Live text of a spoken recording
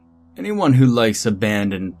Anyone who likes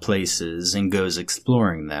abandoned places and goes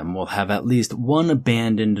exploring them will have at least one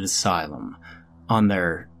abandoned asylum on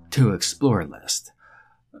their to explore list.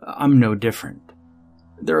 I'm no different.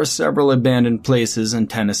 There are several abandoned places in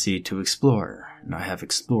Tennessee to explore, and I have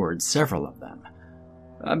explored several of them.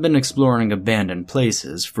 I've been exploring abandoned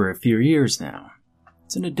places for a few years now.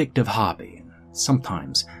 It's an addictive hobby, and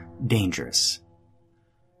sometimes dangerous.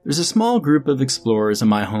 There's a small group of explorers in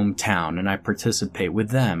my hometown, and I participate with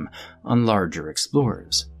them on larger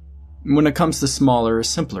explores. When it comes to smaller,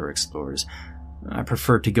 simpler explores, I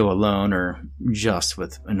prefer to go alone or just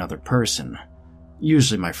with another person,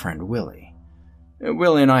 usually my friend Willie.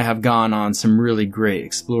 Willie and I have gone on some really great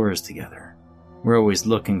explores together. We're always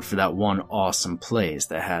looking for that one awesome place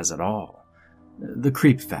that has it all. The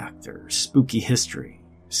creep factor, spooky history,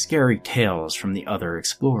 scary tales from the other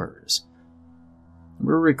explorers.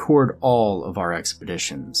 We record all of our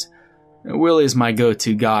expeditions. Willie's my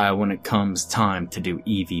go-to guy when it comes time to do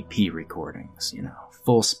EVP recordings,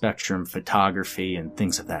 full spectrum photography and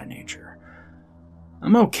things of that nature.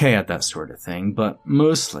 I'm okay at that sort of thing, but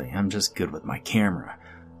mostly I'm just good with my camera.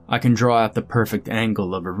 I can draw out the perfect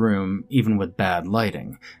angle of a room even with bad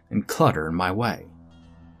lighting and clutter in my way.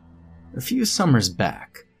 A few summers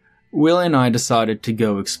back, Willie and I decided to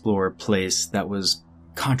go explore a place that was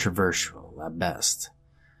controversial at best.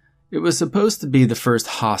 It was supposed to be the first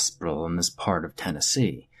hospital in this part of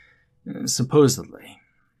Tennessee. Supposedly,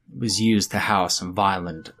 it was used to house some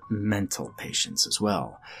violent mental patients as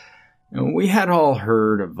well. We had all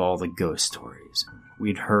heard of all the ghost stories.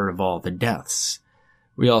 We'd heard of all the deaths.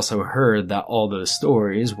 We also heard that all those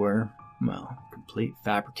stories were, complete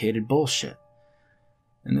fabricated bullshit.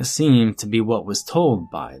 And this seemed to be what was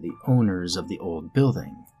told by the owners of the old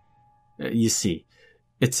building. You see,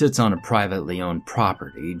 it sits on a privately owned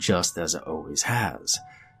property just as it always has.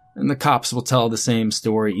 And the cops will tell the same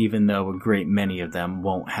story even though a great many of them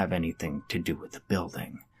won't have anything to do with the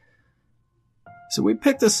building. So we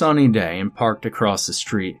picked a sunny day and parked across the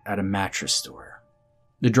street at a mattress store.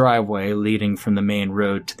 The driveway leading from the main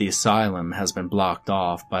road to the asylum has been blocked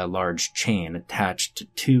off by a large chain attached to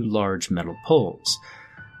two large metal poles.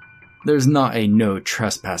 There's not a no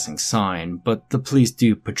trespassing sign, but the police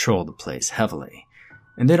do patrol the place heavily,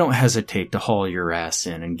 and they don't hesitate to haul your ass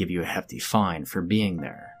in and give you a hefty fine for being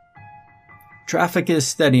there. Traffic is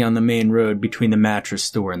steady on the main road between the mattress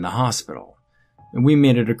store and the hospital, and we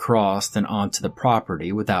made it across and onto the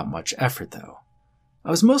property without much effort though. I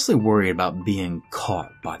was mostly worried about being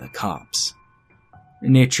caught by the cops.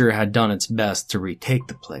 Nature had done its best to retake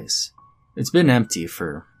the place. It's been empty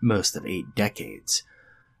for most of 8 decades.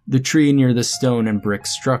 The tree near the stone and brick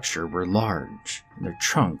structure were large, and their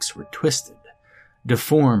trunks were twisted,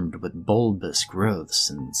 deformed with bulbous growths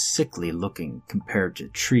and sickly looking compared to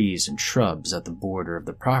trees and shrubs at the border of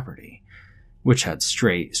the property, which had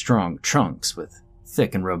straight, strong trunks with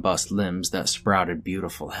thick and robust limbs that sprouted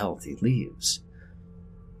beautiful, healthy leaves.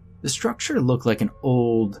 The structure looked like an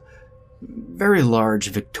old, very large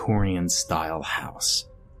Victorian-style house.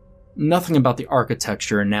 Nothing about the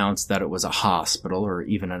architecture announced that it was a hospital or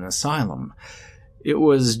even an asylum. It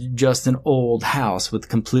was just an old house with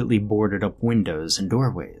completely boarded-up windows and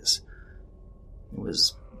doorways. It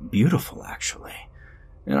was beautiful, actually,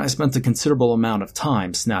 and I spent a considerable amount of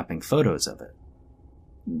time snapping photos of it.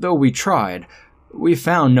 Though we tried, we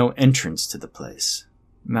found no entrance to the place.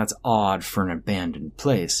 And that's odd for an abandoned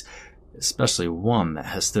place, especially one that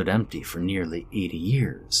has stood empty for nearly 80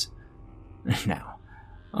 years. Now,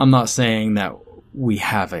 I'm not saying that we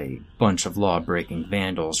have a bunch of law-breaking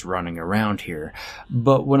vandals running around here,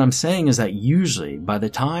 but what I'm saying is that usually, by the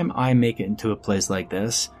time I make it into a place like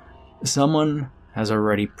this, someone has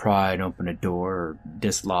already pried open a door or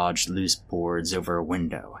dislodged loose boards over a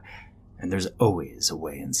window, and there's always a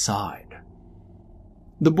way inside.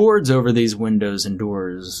 The boards over these windows and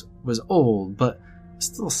doors was old, but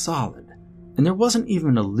still solid, and there wasn't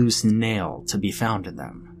even a loose nail to be found in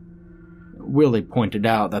them. Willie pointed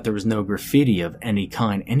out that there was no graffiti of any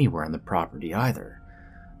kind anywhere on the property either.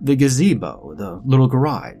 The gazebo, the little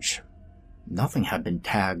garage, nothing had been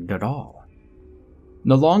tagged at all.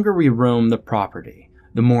 The longer we roamed the property,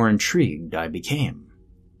 the more intrigued I became.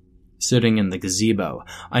 Sitting in the gazebo,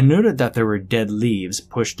 I noted that there were dead leaves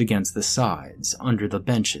pushed against the sides, under the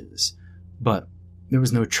benches, but there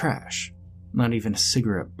was no trash, not even a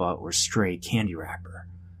cigarette butt or stray candy wrapper.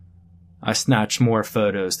 I snatched more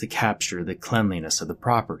photos to capture the cleanliness of the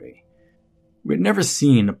property. We'd never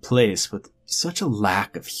seen a place with such a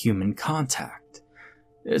lack of human contact.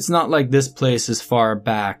 It's not like this place is far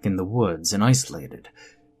back in the woods and isolated.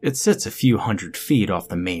 It sits a few hundred feet off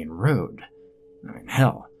the main road.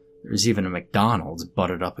 Hell, There's even a McDonald's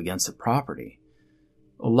butted up against the property.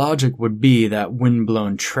 Logic would be that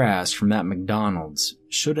wind-blown trash from that McDonald's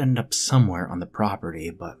should end up somewhere on the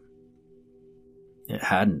property, but it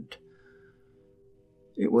hadn't.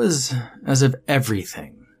 It was as if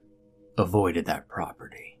everything avoided that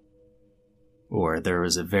property. Or there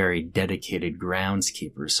was a very dedicated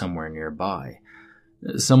groundskeeper somewhere nearby.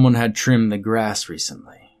 Someone had trimmed the grass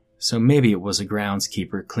recently, so maybe it was a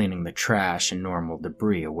groundskeeper cleaning the trash and normal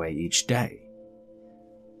debris away each day.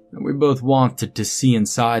 We both wanted to see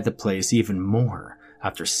inside the place even more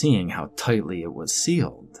after seeing how tightly it was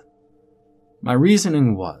sealed. My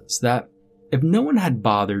reasoning was that if no one had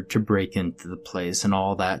bothered to break into the place in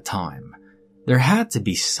all that time, there had to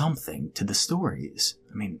be something to the stories.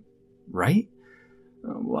 Right?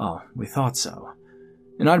 Well, we thought so.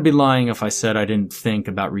 And I'd be lying if I said I didn't think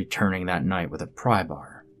about returning that night with a pry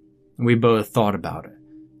bar. We both thought about it.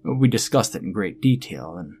 We discussed it in great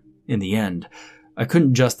detail, and in the end, I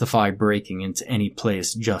couldn't justify breaking into any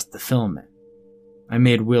place just to film it. I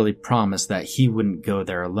made Willie promise that he wouldn't go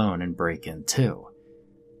there alone and break in too.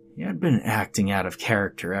 He had been acting out of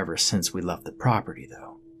character ever since we left the property,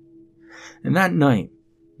 though. And that night,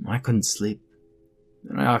 I couldn't sleep,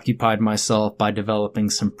 and I occupied myself by developing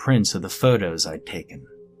some prints of the photos I'd taken.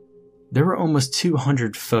 There were almost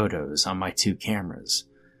 200 photos on my 2 cameras,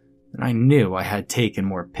 and I knew I had taken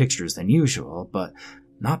more pictures than usual, but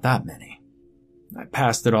not that many. I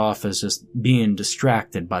passed it off as just being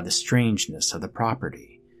distracted by the strangeness of the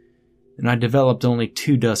property, and I developed only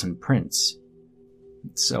 24 prints.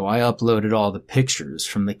 So I uploaded all the pictures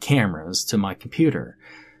from the cameras to my computer.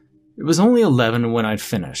 It was only 11 when I'd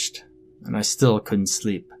finished, and I still couldn't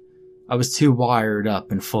sleep. I was too wired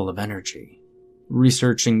up and full of energy.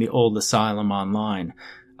 Researching the old asylum online,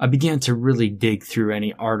 I began to really dig through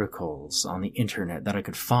any articles on the internet that I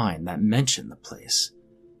could find that mentioned the place.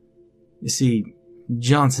 You see,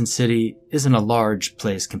 Johnson City isn't a large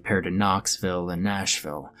place compared to Knoxville and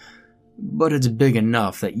Nashville, but it's big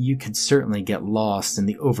enough that you could certainly get lost in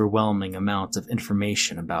the overwhelming amount of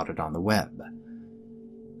information about it on the web.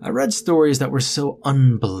 I read stories that were so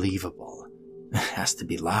unbelievable as to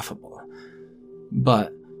be laughable,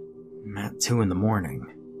 but at 2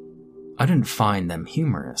 a.m, I didn't find them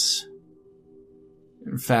humorous.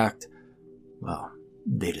 In fact,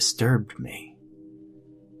 they disturbed me,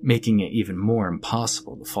 making it even more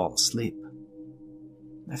impossible to fall asleep.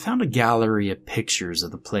 I found a gallery of pictures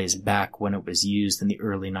of the place back when it was used in the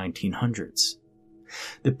early 1900s.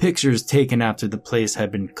 The pictures taken after the place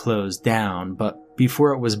had been closed down, but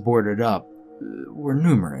before it was boarded up, were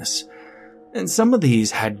numerous, and some of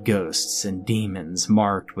these had ghosts and demons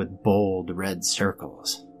marked with bold red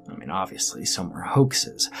circles. Obviously some were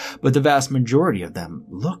hoaxes, but the vast majority of them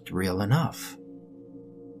looked real enough.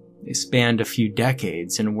 They spanned a few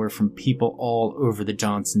decades and were from people all over the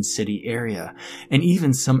Johnson City area, and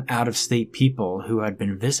even some out-of-state people who had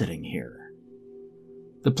been visiting here.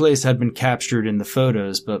 The place had been captured in the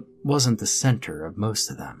photos, but wasn't the center of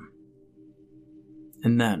most of them.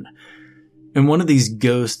 And then, in one of these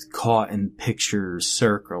ghost caught in pictures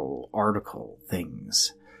circle article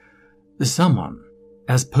things, someone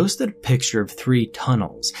has posted a picture of 3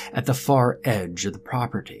 tunnels at the far edge of the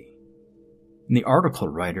property. And the article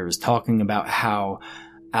writer is talking about how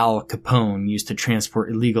Al Capone used to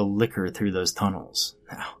transport illegal liquor through those tunnels.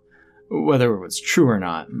 Now, whether it was true or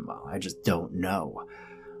not, I just don't know.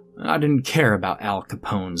 I didn't care about Al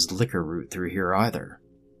Capone's liquor route through here either.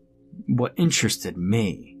 What interested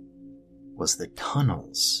me was the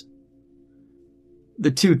tunnels.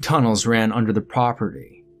 The 2 tunnels ran under the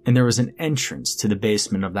property, and there was an entrance to the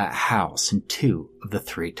basement of that house in 2 of the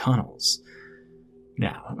 3 tunnels.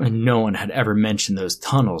 Now, no one had ever mentioned those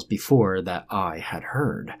tunnels before that I had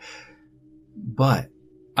heard, but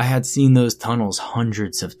I had seen those tunnels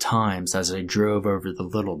hundreds of times as I drove over the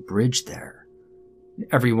little bridge there.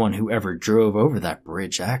 Everyone who ever drove over that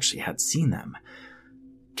bridge actually had seen them.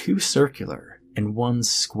 2 circular and 1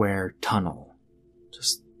 square tunnel,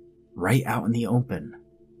 just right out in the open.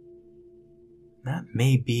 That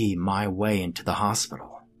may be my way into the hospital.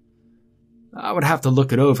 I would have to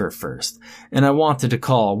look it over first, and I wanted to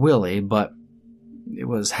call Willie, but it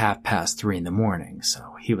was 3:30 a.m,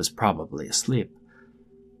 so he was probably asleep.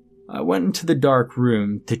 I went into the dark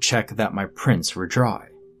room to check that my prints were dry.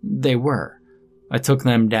 They were. I took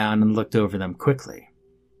them down and looked over them quickly.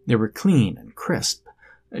 They were clean and crisp,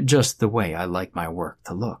 just the way I like my work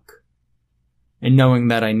to look. And knowing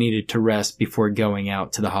that I needed to rest before going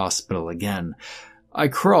out to the hospital again, I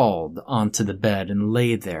crawled onto the bed and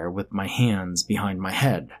lay there with my hands behind my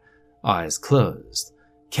head, eyes closed,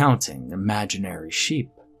 counting imaginary sheep.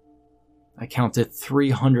 I counted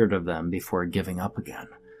 300 of them before giving up again.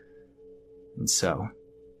 And so,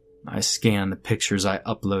 I scanned the pictures I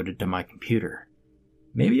uploaded to my computer.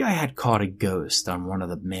 Maybe I had caught a ghost on one of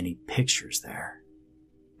the many pictures there.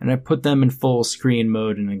 And I put them in full screen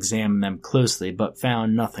mode and examined them closely, but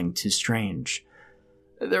found nothing too strange.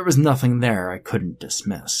 There was nothing there I couldn't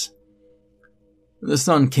dismiss. The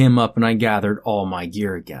sun came up and I gathered all my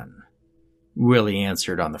gear again. Willie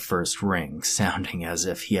answered on the first ring, sounding as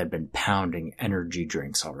if he had been pounding energy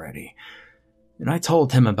drinks already, and I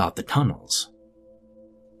told him about the tunnels.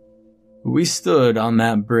 We stood on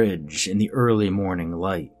that bridge in the early morning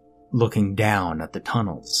light, looking down at the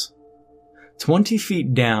tunnels. 20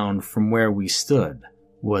 feet down from where we stood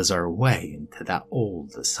was our way into that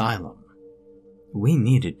old asylum. We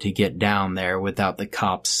needed to get down there without the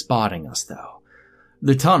cops spotting us, though.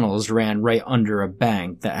 The tunnels ran right under a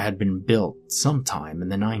bank that had been built sometime in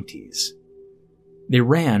the 90s. They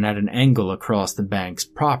ran at an angle across the bank's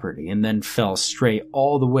property and then fell straight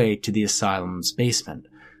all the way to the asylum's basement,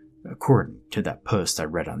 according to that post I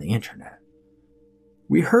read on the internet.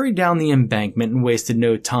 We hurried down the embankment and wasted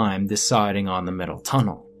no time deciding on the middle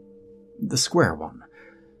tunnel, the square one.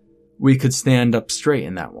 We could stand up straight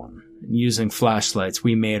in that one. Using flashlights,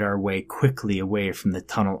 we made our way quickly away from the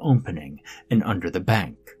tunnel opening and under the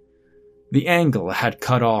bank. The angle had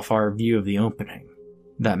cut off our view of the opening.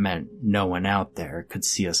 That meant no one out there could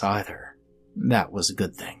see us either. That was a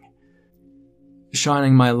good thing.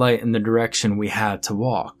 Shining my light in the direction we had to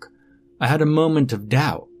walk, I had a moment of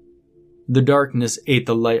doubt. The darkness ate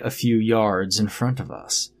the light a few yards in front of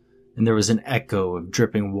us, and there was an echo of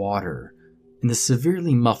dripping water and the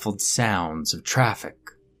severely muffled sounds of traffic.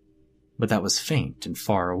 But that was faint and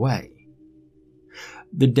far away.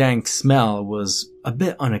 The dank smell was a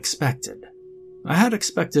bit unexpected. I had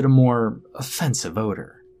expected a more offensive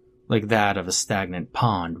odor, like that of a stagnant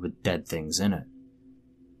pond with dead things in it.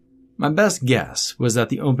 My best guess was that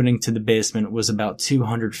the opening to the basement was about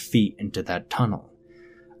 200 feet into that tunnel.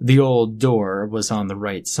 The old door was on the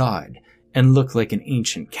right side and looked like an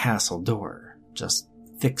ancient castle door, just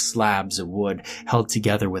thick slabs of wood held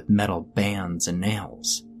together with metal bands and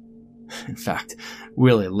nails. In fact,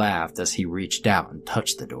 Willie laughed as he reached out and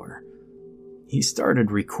touched the door. He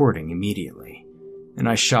started recording immediately, and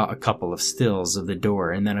I shot a couple of stills of the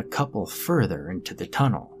door and then a couple further into the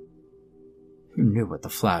tunnel. Who knew what the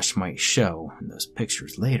flash might show in those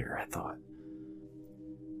pictures later, I thought.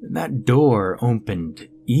 That door opened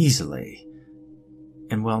easily,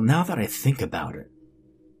 and well, now that I think about it,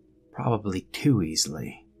 probably too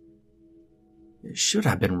easily. It should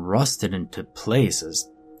have been rusted into place as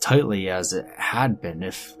tightly as it had been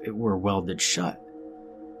if it were welded shut.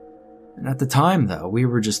 And at the time, though, we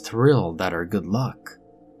were just thrilled at our good luck.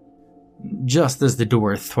 Just as the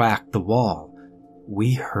door thwacked the wall,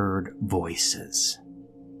 we heard voices.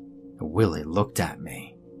 Willie looked at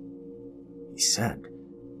me. He said,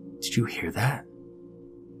 "Did you hear that?"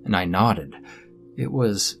 And I nodded. It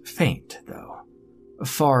was faint, though.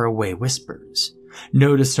 Far-away whispers.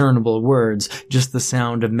 No discernible words, just the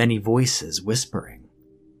sound of many voices whispering.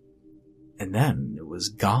 And then it was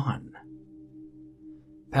gone.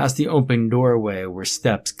 Past the open doorway were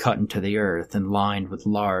steps cut into the earth and lined with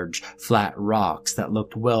large, flat rocks that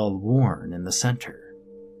looked well worn in the center.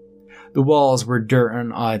 The walls were dirt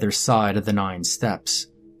on either side of the 9 steps.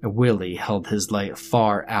 Willie held his light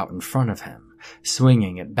far out in front of him,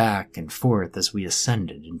 swinging it back and forth as we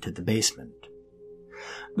ascended into the basement.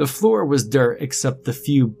 The floor was dirt except the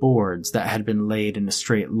few boards that had been laid in a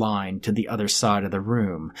straight line to the other side of the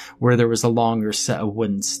room, where there was a longer set of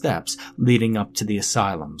wooden steps leading up to the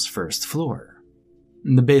asylum's first floor.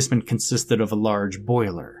 The basement consisted of a large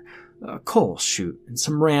boiler, a coal chute, and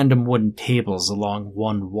some random wooden tables along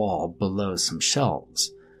one wall below some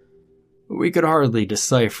shelves. We could hardly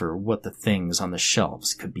decipher what the things on the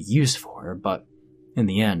shelves could be used for, but in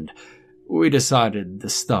the end, we decided the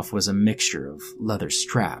stuff was a mixture of leather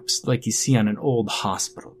straps like you see on an old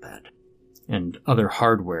hospital bed, and other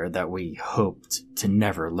hardware that we hoped to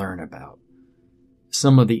never learn about.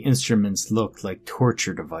 Some of the instruments looked like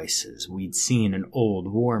torture devices we'd seen in old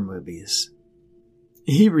war movies.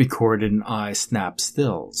 He recorded and I snapped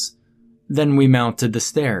stills. Then we mounted the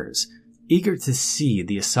stairs, eager to see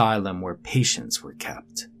the asylum where patients were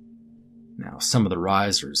kept. Now, some of the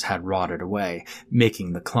risers had rotted away,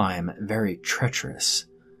 making the climb very treacherous.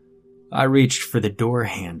 I reached for the door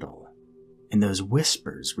handle, and those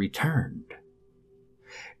whispers returned.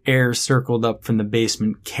 Air circled up from the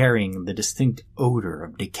basement carrying the distinct odor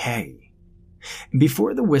of decay. And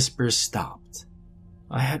before the whispers stopped,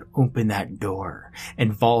 I had opened that door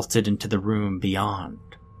and vaulted into the room beyond.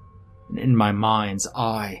 And in my mind's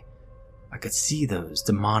eye, I could see those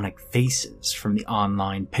demonic faces from the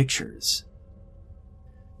online pictures.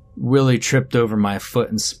 Willie tripped over my foot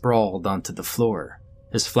and sprawled onto the floor,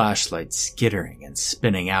 his flashlight skittering and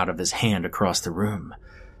spinning out of his hand across the room.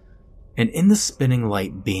 And in the spinning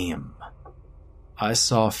light beam, I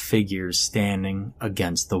saw figures standing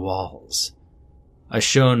against the walls. I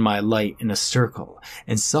shone my light in a circle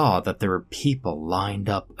and saw that there were people lined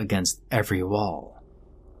up against every wall,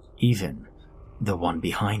 even the one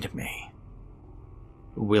behind me.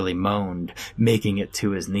 Willie moaned, making it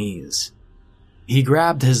to his knees. He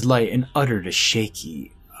grabbed his light and uttered a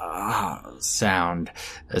shaky sound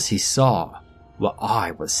as he saw what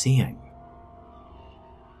I was seeing.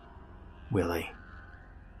 Willie,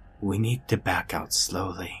 we need to back out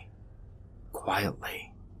slowly,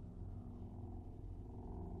 quietly.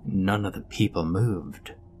 None of the people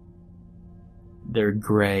moved. Their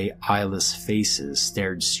gray, eyeless faces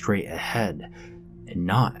stared straight ahead and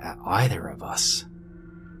not at either of us.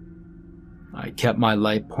 I kept my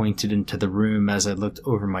light pointed into the room as I looked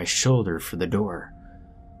over my shoulder for the door,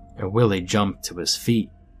 and Willie jumped to his feet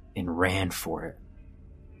and ran for it,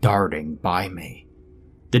 darting by me.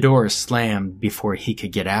 The door slammed before he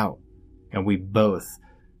could get out, and we both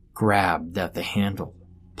grabbed at the handle,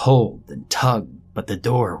 pulled and tugged, but the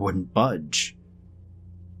door wouldn't budge.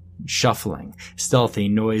 Shuffling, stealthy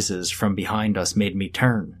noises from behind us made me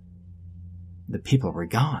turn. The people were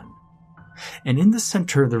gone, and in the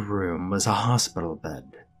center of the room was a hospital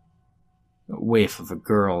bed. A waif of a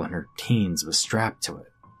girl in her teens was strapped to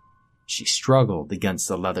it. She struggled against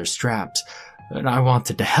the leather straps, and I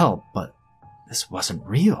wanted to help, but this wasn't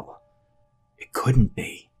real. It couldn't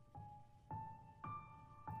be.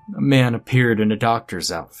 A man appeared in a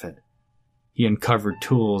doctor's outfit. He uncovered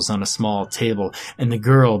tools on a small table, and the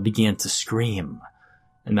girl began to scream.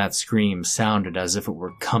 And that scream sounded as if it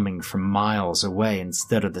were coming from miles away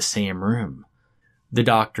instead of the same room. The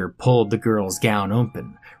doctor pulled the girl's gown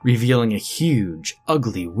open, revealing a huge,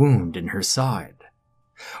 ugly wound in her side.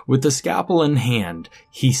 With the scalpel in hand,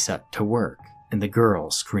 he set to work, and the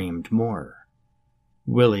girl screamed more.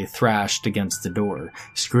 Willie thrashed against the door,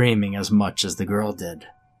 screaming as much as the girl did.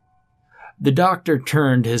 The doctor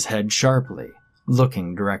turned his head sharply,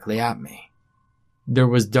 looking directly at me. There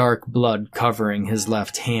was dark blood covering his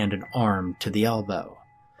left hand and arm to the elbow.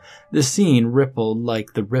 The scene rippled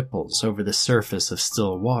like the ripples over the surface of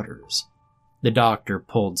still waters. The doctor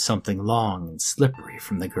pulled something long and slippery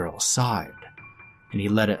from the girl's side, and he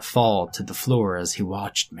let it fall to the floor as he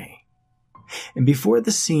watched me. And before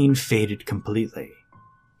the scene faded completely,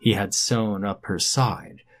 he had sewn up her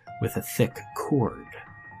side with a thick cord.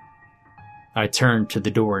 I turned to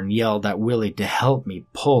the door and yelled at Willie to help me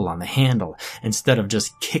pull on the handle instead of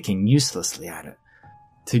just kicking uselessly at it.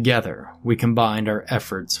 Together, we combined our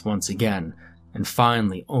efforts once again and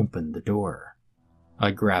finally opened the door.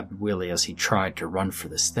 I grabbed Willie as he tried to run for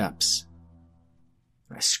the steps.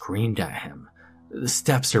 I screamed at him, "The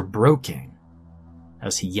steps are broken,"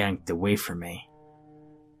 as he yanked away from me.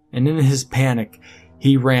 And in his panic,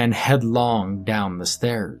 he ran headlong down the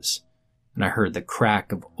stairs. And I heard the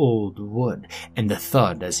crack of old wood and the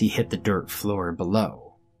thud as he hit the dirt floor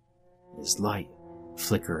below, his light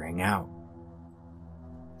flickering out.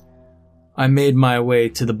 I made my way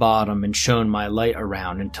to the bottom and shone my light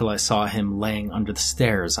around until I saw him laying under the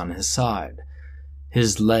stairs on his side.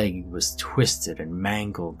 His leg was twisted and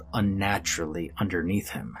mangled unnaturally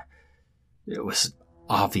underneath him. It was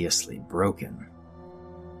obviously broken.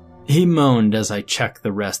 He moaned as I checked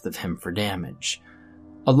the rest of him for damage.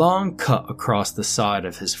 A long cut across the side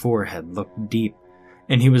of his forehead looked deep,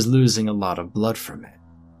 and he was losing a lot of blood from it.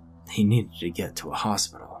 He needed to get to a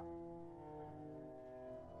hospital.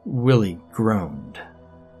 Willie groaned.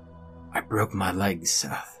 "I broke my leg,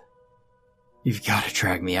 Seth. You've got to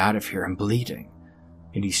drag me out of here. I'm bleeding."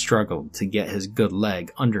 And he struggled to get his good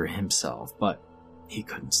leg under himself, but he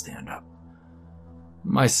couldn't stand up.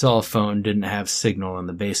 My cell phone didn't have signal in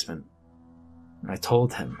the basement. I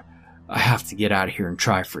told him, "I have to get out of here and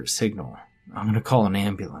try for a signal. I'm going to call an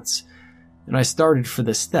ambulance." And I started for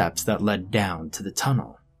the steps that led down to the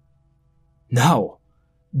tunnel. "No!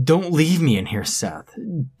 Don't leave me in here, Seth.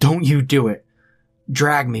 Don't you do it.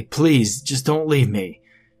 Drag me, please. Just don't leave me."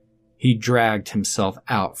 He dragged himself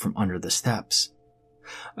out from under the steps.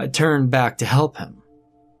 I turned back to help him.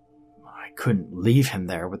 I couldn't leave him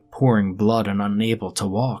there with pouring blood and unable to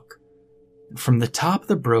walk. From the top of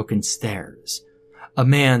the broken stairs, a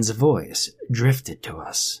man's voice drifted to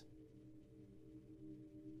us.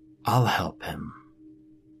 "I'll help him."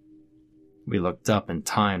 We looked up in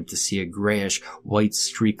time to see a grayish white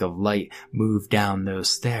streak of light move down those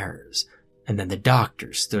stairs and then the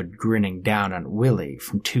doctor stood grinning down on Willie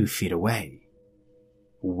from 2 feet away.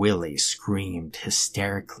 Willie screamed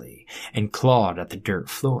hysterically and clawed at the dirt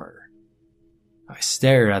floor. I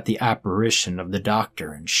stared at the apparition of the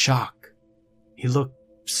doctor in shock. He looked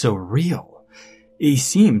so real. He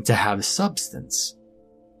seemed to have substance.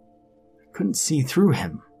 I couldn't see through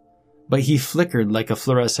him, but he flickered like a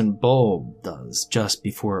fluorescent bulb does just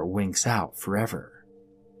before it winks out forever.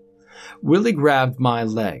 Willie grabbed my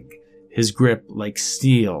leg, his grip like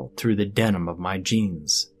steel through the denim of my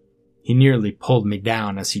jeans. He nearly pulled me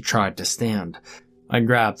down as he tried to stand. I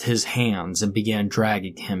grabbed his hands and began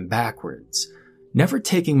dragging him backwards, never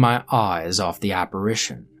taking my eyes off the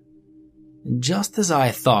apparition. And just as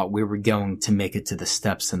I thought we were going to make it to the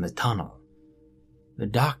steps in the tunnel, the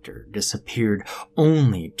doctor disappeared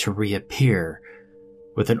only to reappear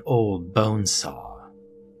with an old bone saw,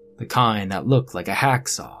 the kind that looked like a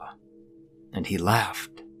hacksaw, and he laughed.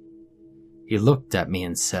 He looked at me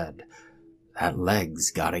and said, "That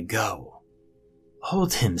leg's gotta go.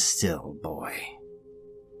 Hold him still, boy."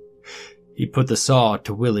 He put the saw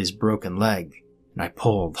to Willie's broken leg, and I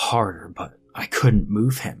pulled harder, but I couldn't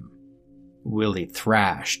move him. Willie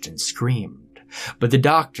thrashed and screamed, but the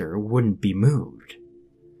doctor wouldn't be moved.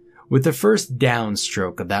 With the first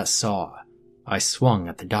downstroke of that saw, I swung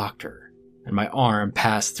at the doctor, and my arm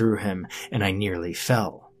passed through him, and I nearly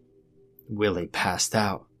fell. Willie passed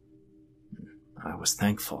out. I was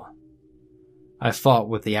thankful. I fought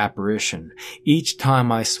with the apparition. Each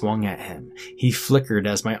time I swung at him, he flickered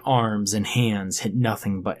as my arms and hands hit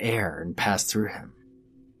nothing but air and passed through him.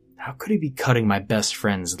 How could he be cutting my best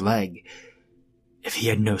friend's leg if he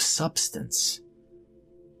had no substance?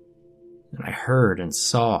 And I heard and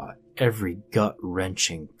saw every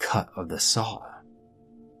gut-wrenching cut of the saw.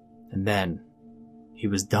 And then he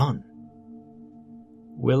was done.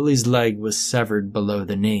 Willie's leg was severed below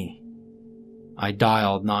the knee. I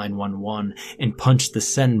dialed 911 and punched the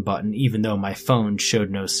send button even though my phone showed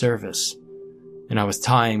no service. And I was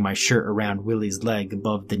tying my shirt around Willie's leg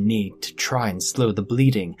above the knee to try and slow the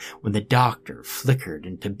bleeding when the doctor flickered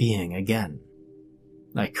into being again.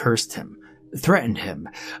 I cursed him, threatened him,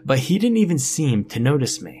 but he didn't even seem to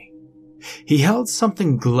notice me. He held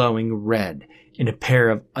something glowing red in a pair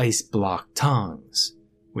of ice-block tongs,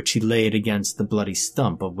 which he laid against the bloody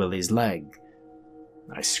stump of Willie's leg.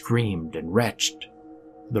 I screamed and retched.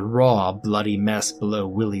 The raw, bloody mess below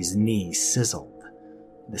Willie's knee sizzled.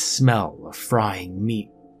 The smell of frying meat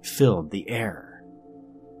filled the air.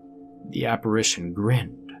 The apparition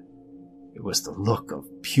grinned. It was the look of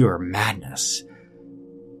pure madness.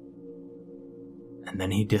 And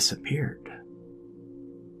then he disappeared.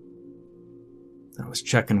 I was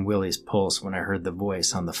checking Willie's pulse when I heard the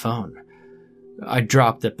voice on the phone. I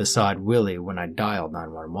dropped it beside Willie when I dialed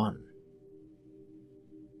 911.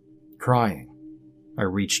 Crying, I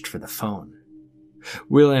reached for the phone.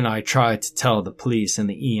 Willie and I tried to tell the police and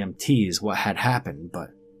the EMTs what had happened, but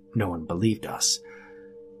no one believed us.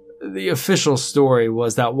 The official story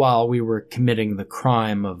was that while we were committing the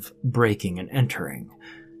crime of breaking and entering,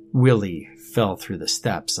 Willie fell through the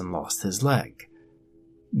steps and lost his leg.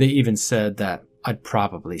 They even said that I'd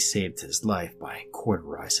probably saved his life by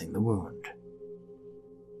cauterizing the wound.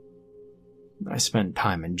 I spent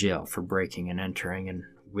time in jail for breaking and entering, and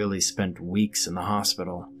Willie spent weeks in the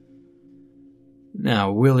hospital.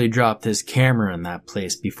 Now, Willie dropped his camera in that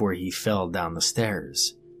place before he fell down the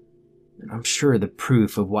stairs. And I'm sure the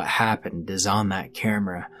proof of what happened is on that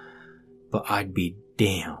camera, but I'd be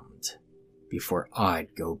damned before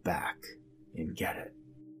I'd go back and get it.